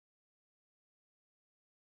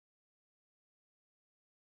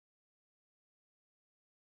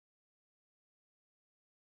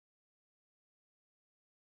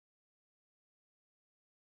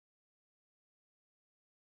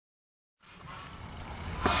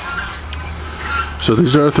So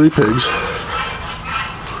these are our 3 pigs,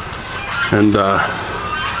 and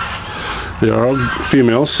they are all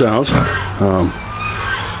female sows.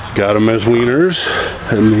 Got them as weaners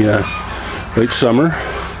in the late summer,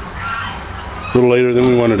 a little later than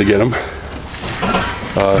we wanted to get them.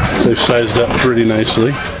 They've sized up pretty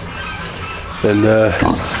nicely, and I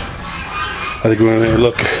think we're going to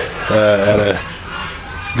look at a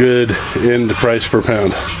good end price per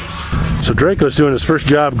pound. So Draco's doing his first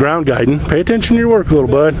job ground guiding. Pay attention to your work, little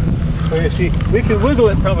bud. Okay, see, we can wiggle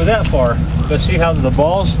it probably that far, but see how the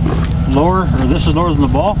ball's lower, or this is lower than the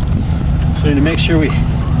ball? So we need to make sure we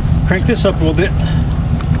crank this up a little bit.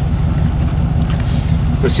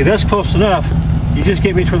 But see, that's close enough. You just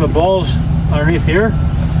get me to where the ball's underneath here,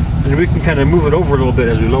 and we can kind of move it over a little bit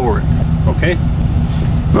as we lower it, okay?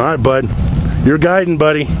 All right, bud. You're guiding,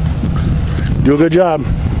 buddy. Do a good job.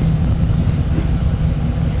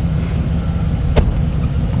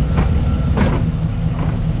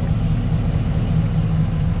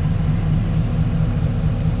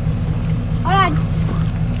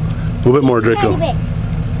 A little bit more, Draco.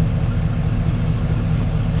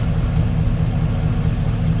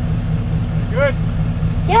 Good?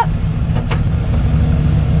 Yep.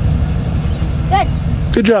 Good.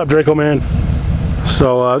 Good job, Draco, man.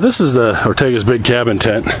 So this is the Ortega's big cabin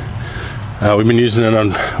tent. We've been using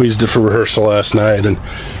it we used it for rehearsal last night, and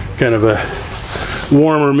kind of a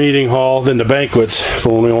warmer meeting hall than the banquets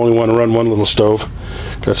for when we only want to run one little stove.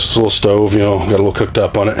 Got this little stove, you know, got a little cooked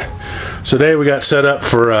up on it. So today we got set up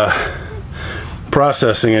for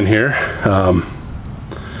processing in here. I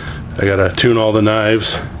gotta tune all the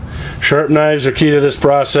knives. Sharp knives are key to this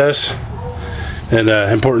process, and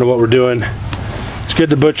important to what we're doing. It's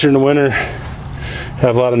good to butcher in the winter,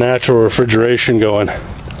 have a lot of natural refrigeration going.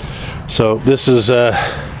 So this is yeah,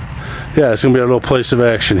 it's gonna be a little place of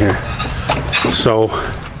action here. So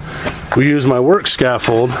we use my work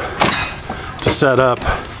scaffold to set up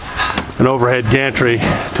an overhead gantry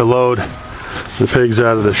to load the pigs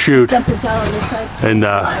out of the chute, and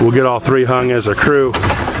we'll get all 3 hung as a crew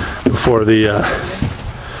before the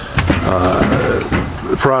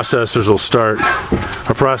processors will start.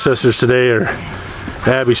 Our processors today are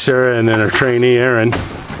Abby, Sarah, and then our trainee Aaron,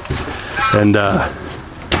 and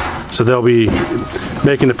so they'll be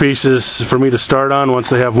making the pieces for me to start on. Once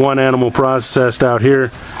they have one animal processed out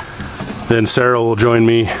here, then Sarah will join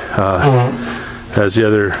me as the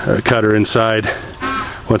other cutter inside.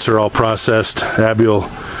 Once they're all processed, Abby will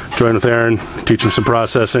join with Aaron, teach them some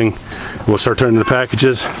processing. We'll start turning the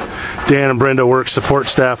packages. Dan and Brenda work support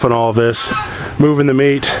staff on all of this, moving the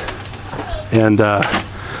meat and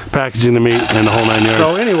packaging the meat and the whole 9 yards.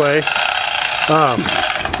 So anyway,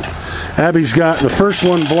 Abby's got the first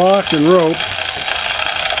one blocked and roped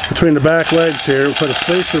between the back legs here. We'll put a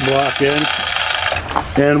spacer block in,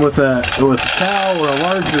 and with a cow or a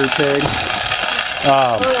larger pig,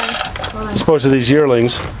 as opposed to these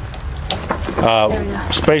yearlings,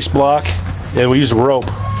 space block, and we use a rope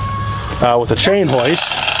with a chain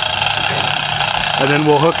hoist, and then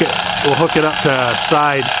we'll hook it up to a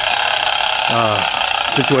side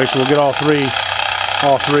situation. We'll get all three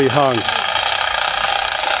hung.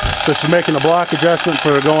 So she's making a block adjustment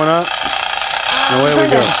for going up, and away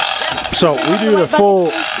we go. So we do the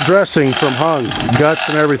full dressing from hung, guts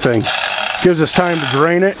and everything. Gives us time to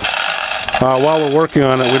drain it. While we're working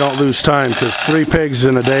on it, we don't lose time, because 3 pigs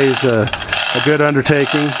in a day is a good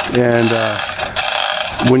undertaking, and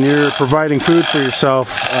when you're providing food for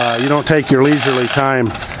yourself, you don't take your leisurely time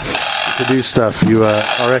to do stuff. You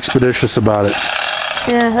are expeditious about it.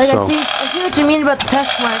 Yeah, like so. I see what you mean about the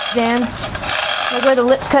tusk marks, Dan. Like where the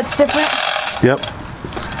lip cut's different. Yep.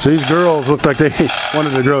 So these girls look like they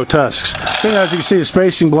wanted to grow tusks. Then as you can see, the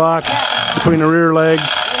spacing block between the rear legs,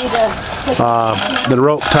 the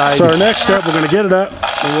rope tied. So our next step, we're going to get it up,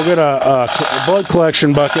 and we'll get a blood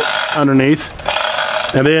collection bucket underneath.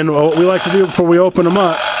 And then what we like to do before we open them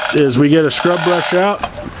up is we get a scrub brush out,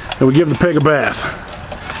 and we give the pig a bath.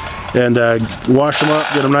 And wash them up,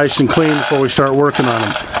 get them nice and clean before we start working on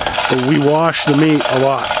them. But we wash the meat a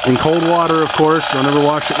lot. In cold water, of course. Don't ever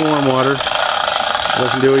wash it in warm water.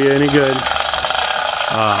 Doesn't do you any good.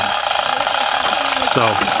 So,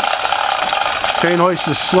 chain hoist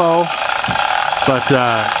is slow, but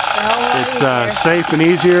it's safe and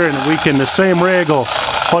easier, and we can, the same rig will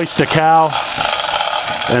hoist a cow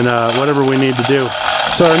and whatever we need to do.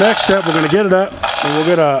 So our next step, we're going to get it up, and we'll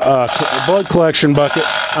get a blood collection bucket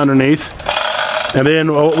underneath. And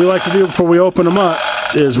then what we like to do before we open them up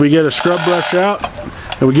is we get a scrub brush out,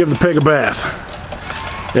 and we give the pig a bath.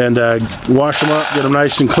 And wash them up, get them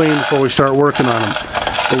nice and clean before we start working on them.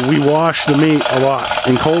 But we wash the meat a lot.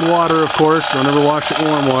 In cold water, of course. Don't ever wash it in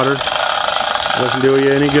warm water. Doesn't do you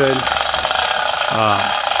any good.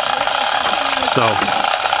 So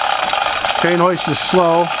chain hoist is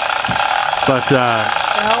slow, but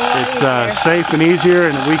it's safe and easier,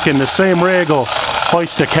 and we can, the same rig will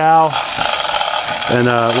hoist a cow and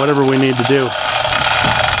whatever we need to do.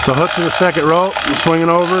 So hook to the second rope and swing it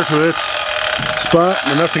over to its spot,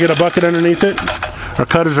 enough to get a bucket underneath it. Our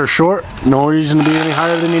cutters are short, no reason to be any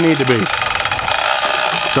higher than you need to be.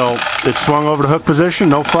 So it's swung over to hook position,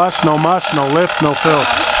 no fuss, no muss, no lift, no fill.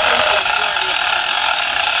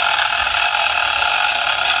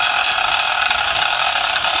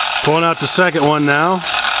 Pulling out the second one now.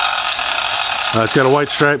 It's got a white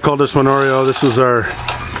stripe, called this one Oreo. This was a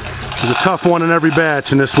tough one in every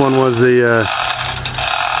batch, and this one was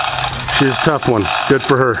she's a tough one. Good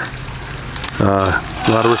for her.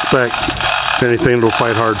 A lot of respect. If anything, it'll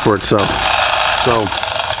fight hard for itself. So,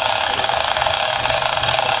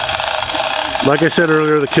 like I said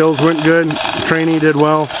earlier, the kills went good. The trainee did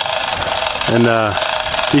well, and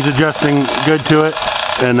he's adjusting good to it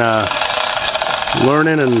and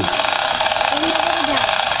learning. And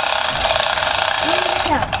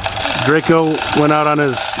Draco went out on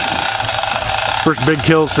his first big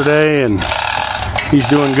kills today, and he's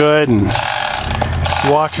doing good and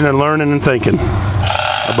watching and learning and thinking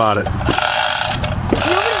about it.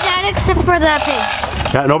 Nobody died except for the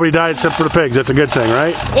pigs. Yeah, nobody died except for the pigs. That's a good thing,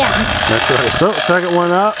 right? Yeah. That's right. So, second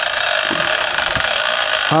one up.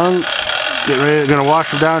 Hung. Get ready. Gonna wash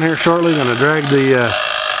them down here shortly. Gonna drag the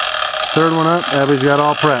third one up. Abby's got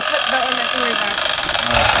all prepped.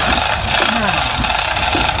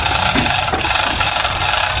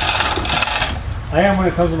 I am when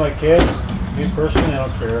it comes to my kids. Me personally, I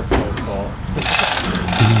don't care if they fall.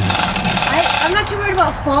 I'm not too worried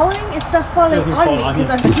about falling. It's the falling on me because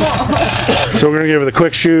I'm small. So we're gonna give the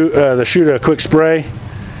quick shoot a quick spray,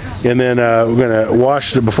 and then we're gonna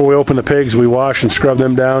wash before we open the pigs. We wash and scrub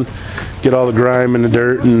them down, get all the grime and the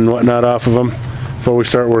dirt and whatnot off of them before we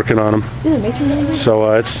start working on them.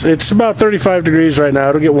 So it's about 35 degrees right now.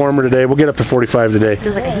 It'll get warmer today. We'll get up to 45 today.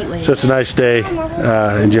 Feels like a heat wave. So it's a nice day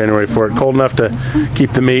in January for it. Cold enough to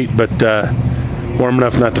keep the meat, but warm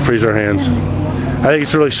enough not to freeze our hands. I think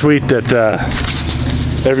it's really sweet that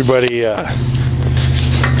everybody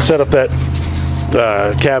set up that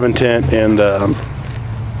cabin tent, and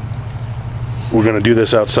we're going to do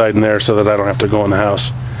this outside in there so that I don't have to go in the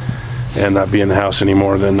house and not be in the house any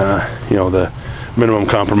more than the minimum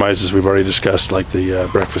compromises we've already discussed, like the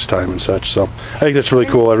breakfast time and such. So I think that's really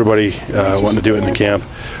cool. Everybody wanting to do it in the camp.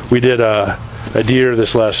 We did a deer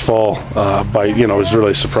this last fall it was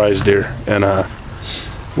really a surprise deer, and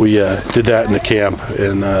we did that in the camp,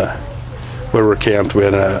 and where we're camped, we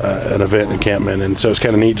had an event encampment, and so it's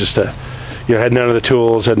kind of neat just to, had none of the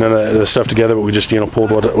tools, had none of the stuff together, but we just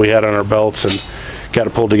pulled what we had on our belts and got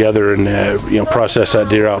it pulled together and process that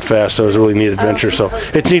deer out fast. So it was a really neat adventure. So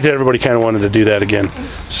it's neat that everybody kind of wanted to do that again.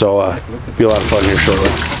 So be a lot of fun here shortly.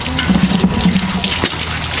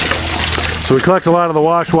 So we collect a lot of the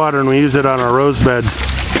wash water and we use it on our rose beds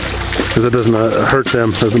because it doesn't hurt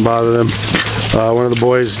them, doesn't bother them. One of the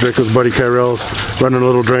boys, Draco's buddy Kyrell's, running a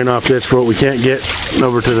little drain off ditch for what we can't get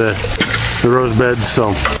over to the rose beds.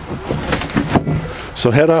 So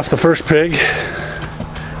head off the first pig.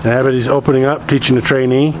 And Abby's opening up, teaching the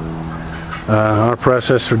trainee our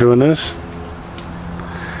process for doing this.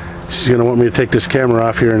 She's going to want me to take this camera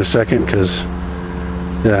off here in a second because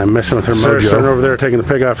I'm messing with her mojo. Sarah's sitting over there taking the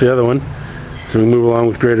pig off the other one. So we move along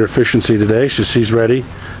with greater efficiency today. She's ready.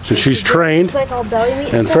 So she's trained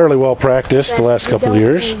and fairly well practiced the last couple of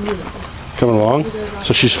years. Coming along.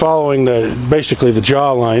 So she's following basically the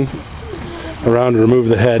jaw line around to remove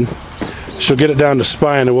the head. She'll get it down to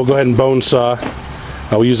spine, and we'll go ahead and bone saw.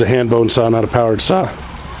 We use a hand bone saw, not a powered saw,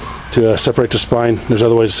 to separate the spine. There's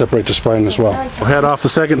other ways to separate the spine as well. We'll head off the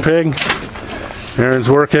second pig. Aaron's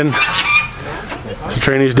working. The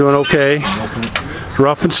trainee's doing okay.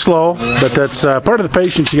 Rough and slow, but that's part of the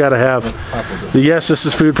patience you got to have. Yes, this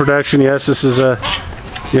is food production. Yes, this is a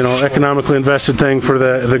economically invested thing for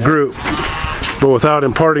the group. But without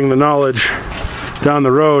imparting the knowledge down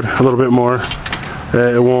the road a little bit more,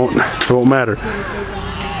 it won't matter.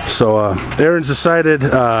 So Aaron's decided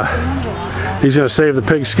he's going to save the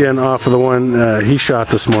pig skin off of the one he shot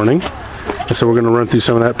this morning. And so we're going to run through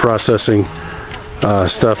some of that processing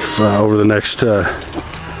stuff over the next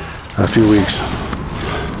few weeks.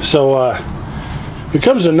 So when it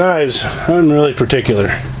comes to knives, I'm really particular.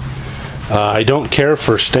 I don't care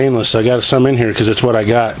for stainless. I got some in here because it's what I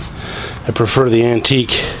got. I prefer the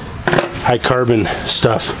antique high carbon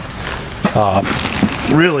stuff.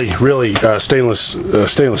 Really, stainless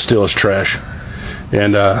steel is trash,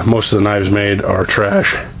 and most of the knives made are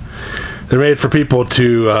trash. They're made for people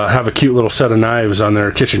to have a cute little set of knives on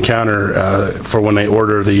their kitchen counter for when they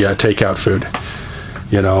order the takeout food.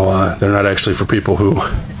 You know, they're not actually for people who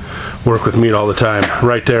work with meat all the time.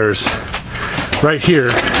 Right there's, right here,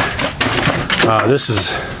 this is,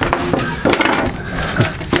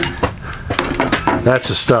 that's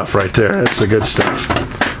the stuff right there. That's the good stuff.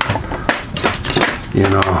 You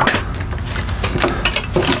know.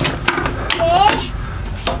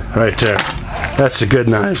 Right there. That's the good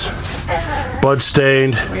knives. Blood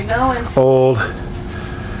stained, old,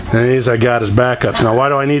 and these I got as backups. Now, why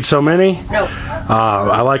do I need so many? No.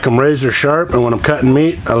 I like them razor sharp, and when I'm cutting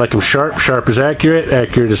meat, I like them sharp. Sharp is accurate,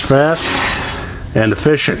 accurate is fast, and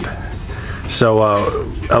efficient. So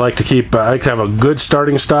I like to keep. I like to have a good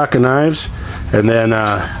starting stock of knives, and then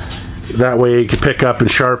that way you can pick up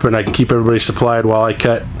and sharpen. I can keep everybody supplied while I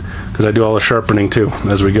cut, because I do all the sharpening too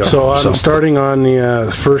as we go. So I'm starting on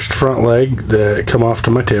the first front leg that come off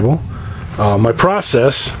to my table. My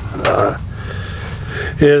process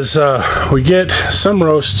is we get some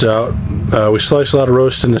roasts out. We slice a lot of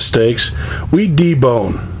roast into steaks. We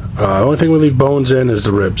debone. The only thing we leave bones in is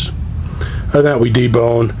the ribs. Other than that, we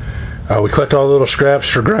debone. We collect all the little scraps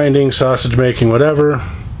for grinding, sausage making, whatever.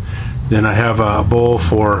 Then I have a bowl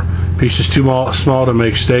for pieces too small to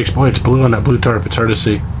make steaks. Boy, it's blue on that blue tarp. It's hard to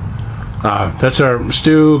see. That's our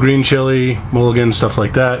stew, green chili, mulligan, stuff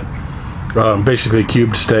like that. Basically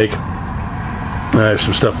cubed steak. I have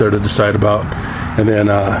some stuff there to decide about. And then,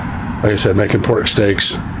 like I said, making pork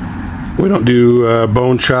steaks. We don't do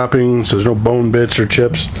bone chopping, so there's no bone bits or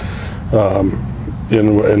chips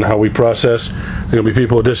in how we process. There are going to be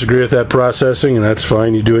people who disagree with that processing, and that's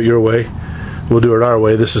fine. You do it your way. We'll do it our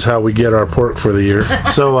way. This is how we get our pork for the year.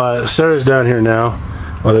 So Sarah's down here now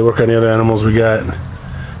while they work on the other animals. We got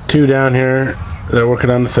 2 down here. They're working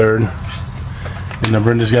on the 3rd. And then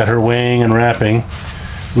Brenda's got her weighing and wrapping.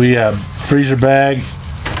 We have freezer bag,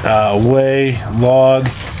 weigh, log,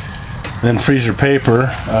 then freezer paper.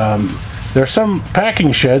 There are some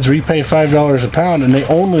packing sheds where you pay $5 a pound and they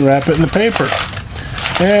only wrap it in the paper.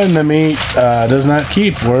 And the meat does not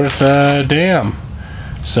keep worth a damn.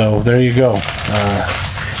 So there you go.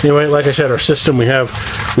 Anyway, like I said, our system, we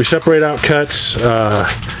separate out cuts, get a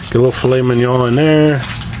little filet mignon in there,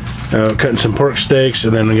 cutting some pork steaks,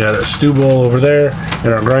 and then we got a stew bowl over there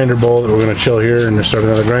and our grinder bowl that we're going to chill here and start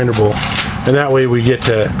another grinder bowl. And that way we get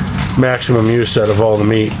maximum use out of all the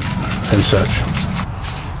meat and such.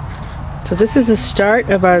 So this is the start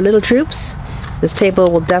of our little troops. This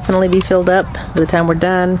table will definitely be filled up by the time we're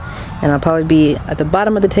done, and I'll probably be at the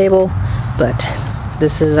bottom of the table, but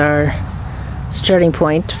this is our starting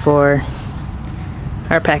point for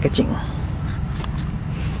our packaging.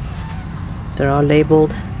 They're all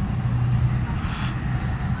labeled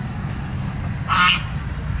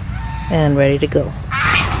and ready to go.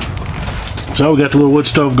 So we got the little wood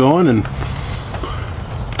stove going, and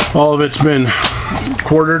all of it's been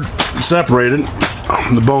quartered, separated,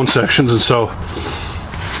 the bone sections, and so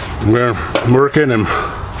we're working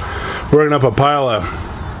up a pile of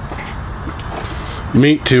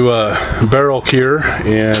meat to barrel cure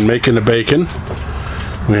and making the bacon.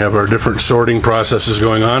 We have our different sorting processes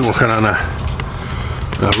going on. Working on a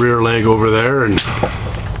rear leg over there, and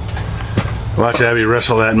watch Abby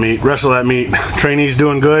wrestle that meat. Trainee's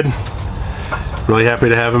doing good. Really happy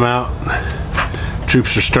to have him out.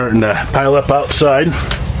 Troops are starting to pile up outside.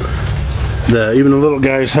 Even the little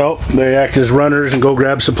guys help. They act as runners and go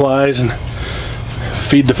grab supplies and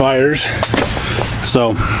feed the fires.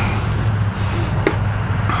 So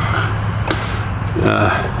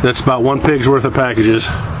that's about 1 pig's worth of packages.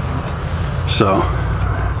 So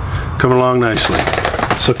coming along nicely.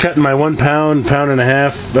 So cutting my 1 pound, pound and a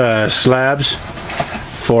half slabs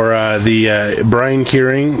for the brine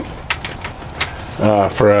curing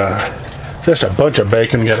for just a bunch of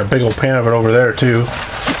bacon. Got a big old pan of it over there too.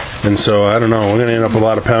 And so, I don't know, we're going to end up with a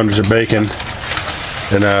lot of poundage of bacon.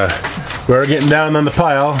 And we're getting down on the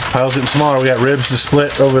pile. Pile's getting smaller. We got ribs to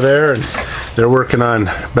split over there, and they're working on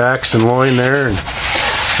backs and loin there, and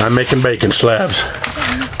I'm making bacon slabs.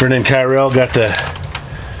 Brenda and Kyrell got the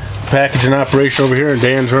packaging operation over here, and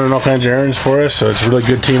Dan's running all kinds of errands for us, so it's a really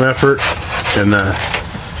good team effort. And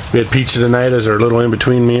we had pizza tonight as our little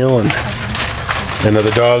in-between meal, and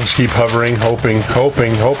the dogs keep hovering,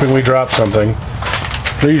 hoping we drop something.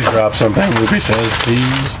 Please drop something, Ruby says,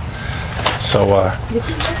 please. So,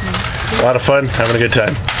 a lot of fun, having a good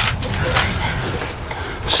time.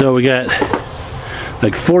 So we got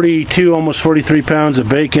like 42, almost 43 pounds of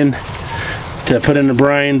bacon to put in the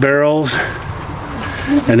brine barrels.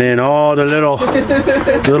 And then all the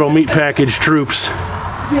little meat package troops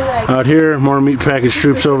out here, more meat package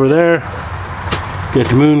troops over there. Got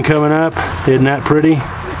the moon coming up. Isn't that pretty?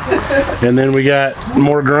 And then we got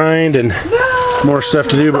more grind and more stuff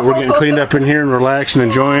to do, but we're getting cleaned up in here and relaxing and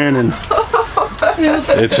enjoying, and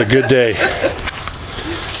it's a good day.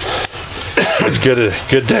 It's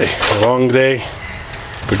good day. A long day,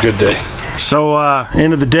 but good day. So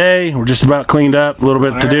end of the day, we're just about cleaned up. A little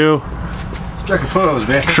bit to do. Striking photos,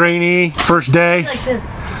 man. Trainee, first day.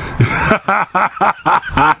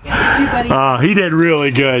 He did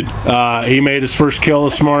really good. He made his first kill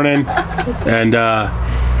this morning and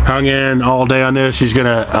hung in all day on this. He's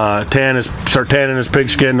gonna start tanning his pig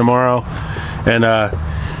skin tomorrow. And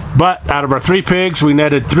but out of our 3 pigs, we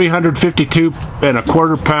netted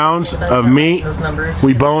 352.25 pounds of meat.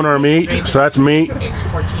 We bone our meat, so that's meat.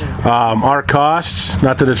 Our costs,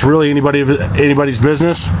 not that it's really anybody's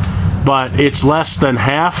business, but it's less than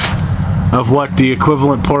half of what the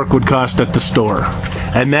equivalent pork would cost at the store.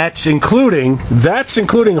 And that's including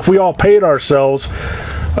if we all paid ourselves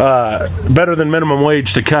better than minimum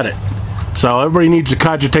wage to cut it. So everybody needs to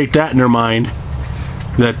cogitate that in their mind,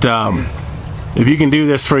 that if you can do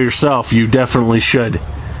this for yourself, you definitely should.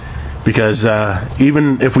 Because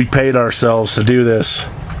even if we paid ourselves to do this,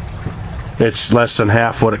 it's less than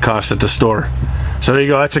half what it costs at the store. So there you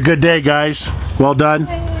go. That's a good day, guys. Well done.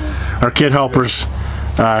 Our kid helpers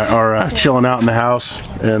are chilling out in the house,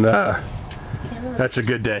 and that's a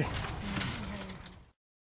good day.